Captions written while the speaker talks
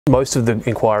Most of the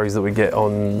inquiries that we get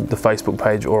on the Facebook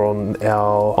page or on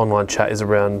our online chat is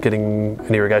around getting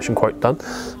an irrigation quote done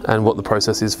and what the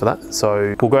process is for that.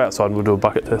 So we'll go outside and we'll do a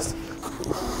bucket test.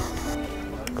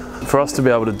 For us to be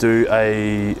able to do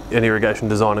an irrigation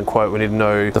design and quote, we need to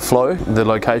know the flow, the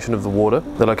location of the water,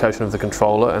 the location of the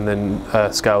controller, and then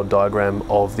a scaled diagram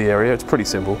of the area. It's pretty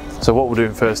simple. So what we'll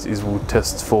do first is we'll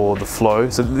test for the flow.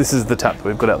 So this is the tap that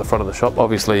we've got out the front of the shop.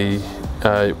 Obviously,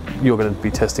 you're going to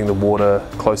be testing the water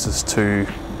closest to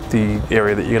the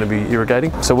area that you're going to be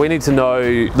irrigating. So we need to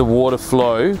know the water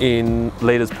flow in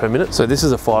litres per minute. So this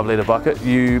is a 5 litre bucket.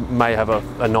 You may have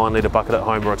a 9 litre bucket at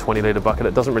home or a 20 litre bucket.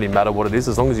 It doesn't really matter what it is,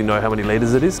 as long as you know how many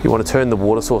litres it is. You want to turn the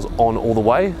water source on all the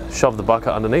way, shove the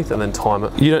bucket underneath and then time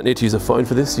it. You don't need to use a phone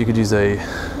for this. You could use an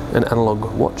analog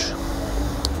watch.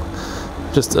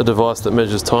 Just a device that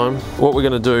measures time. What we're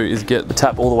going to do is get the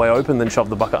tap all the way open, then shove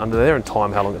the bucket under there and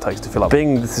time how long it takes to fill up.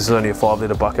 Being this is only a 5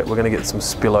 litre bucket, we're going to get some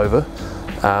spillover.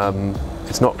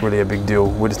 It's not really a big deal,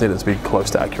 we just need it to be close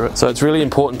to accurate. So it's really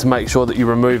important to make sure that you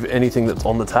remove anything that's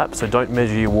on the tap, so don't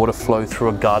measure your water flow through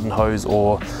a garden hose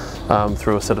or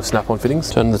through a set of snap-on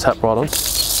fittings. Turn the tap right on.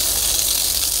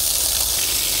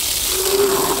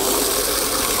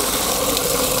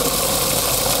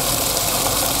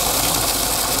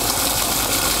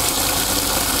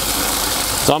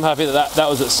 So I'm happy that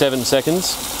was at 7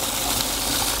 seconds.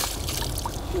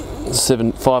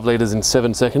 5 litres in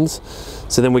 7 seconds.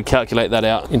 So then we calculate that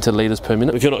out into litres per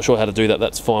minute. If you're not sure how to do that,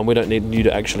 that's fine. We don't need you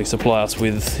to actually supply us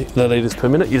with the litres per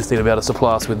minute. You just need to be able to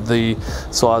supply us with the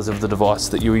size of the device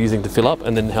that you were using to fill up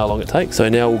and then how long it takes. So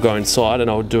now we'll go inside and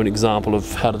I'll do an example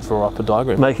of how to draw up a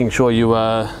diagram. Making sure you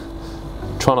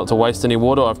try not to waste any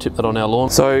water. I've tipped that on our lawn.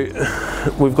 So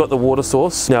we've got the water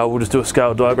source. Now we'll just do a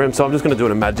scale diagram. So I'm just going to do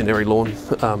an imaginary lawn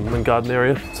and garden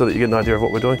area so that you get an idea of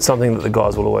what we're doing. Something that the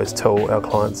guys will always tell our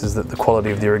clients is that the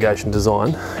quality of the irrigation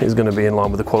design is going to be in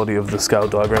line with the quality of the scale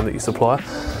diagram that you supply.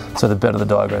 So the better the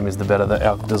diagram is, the better that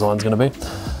our design is going to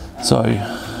be. So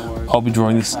I'll be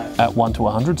drawing this at 1 to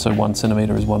 100, so 1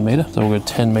 centimetre is 1 metre. So we'll go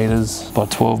 10 metres by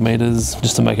 12 metres,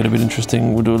 just to make it a bit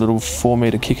interesting. We'll do a little 4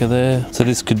 metre kicker there. So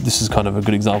this is kind of a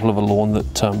good example of a lawn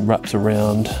that wraps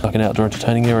around like an outdoor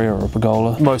entertaining area or a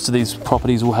pergola. Most of these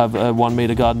properties will have a 1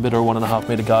 metre garden bed or a 1.5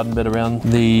 metre garden bed around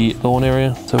the lawn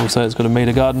area. So we'll say it's got a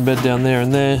metre garden bed down there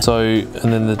and there. So,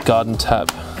 and then the garden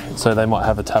tap. So they might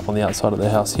have a tap on the outside of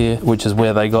their house here, which is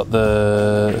where they got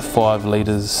the 5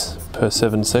 litres per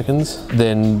 7 seconds.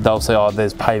 Then they'll say, oh,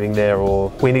 there's paving there, or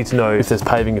we need to know if there's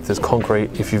paving, if there's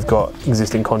concrete, if you've got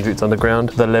existing conduits underground,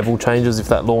 the level changes if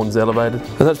that lawn's elevated.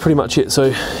 And that's pretty much it.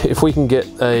 So if we can get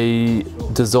a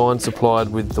design supplied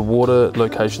with the water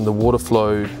location, the water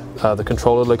flow, the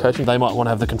controller location, they might want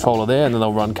to have the controller there and then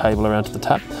they'll run cable around to the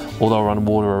tap, or they'll run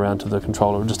water around to the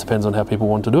controller. It just depends on how people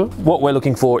want to do it. What we're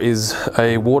looking for is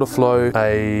a water flow,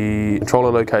 a controller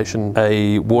location,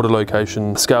 a water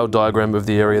location, scale diagram of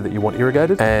the area that you want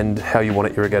irrigated and how you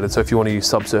want it irrigated. So if you want to use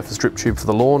subsurface drip tube for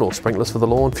the lawn or sprinklers for the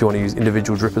lawn, if you want to use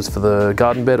individual drippers for the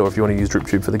garden bed, or if you want to use drip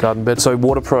tube for the garden bed. So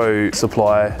Waterpro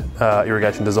supply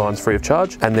irrigation designs free of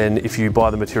charge, and then if you buy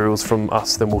the materials from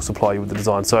us, then we'll supply you with the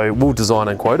design. So we'll design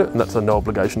and quote it, and that's a no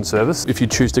obligation service. If you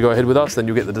choose to go ahead with us, then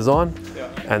you'll get the design,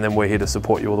 and then we're here to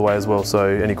support you all the way as well. So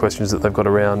any questions that they've got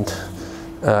around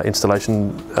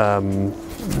installation,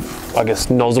 I guess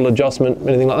nozzle adjustment,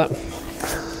 anything like that,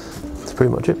 that's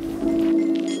pretty much it.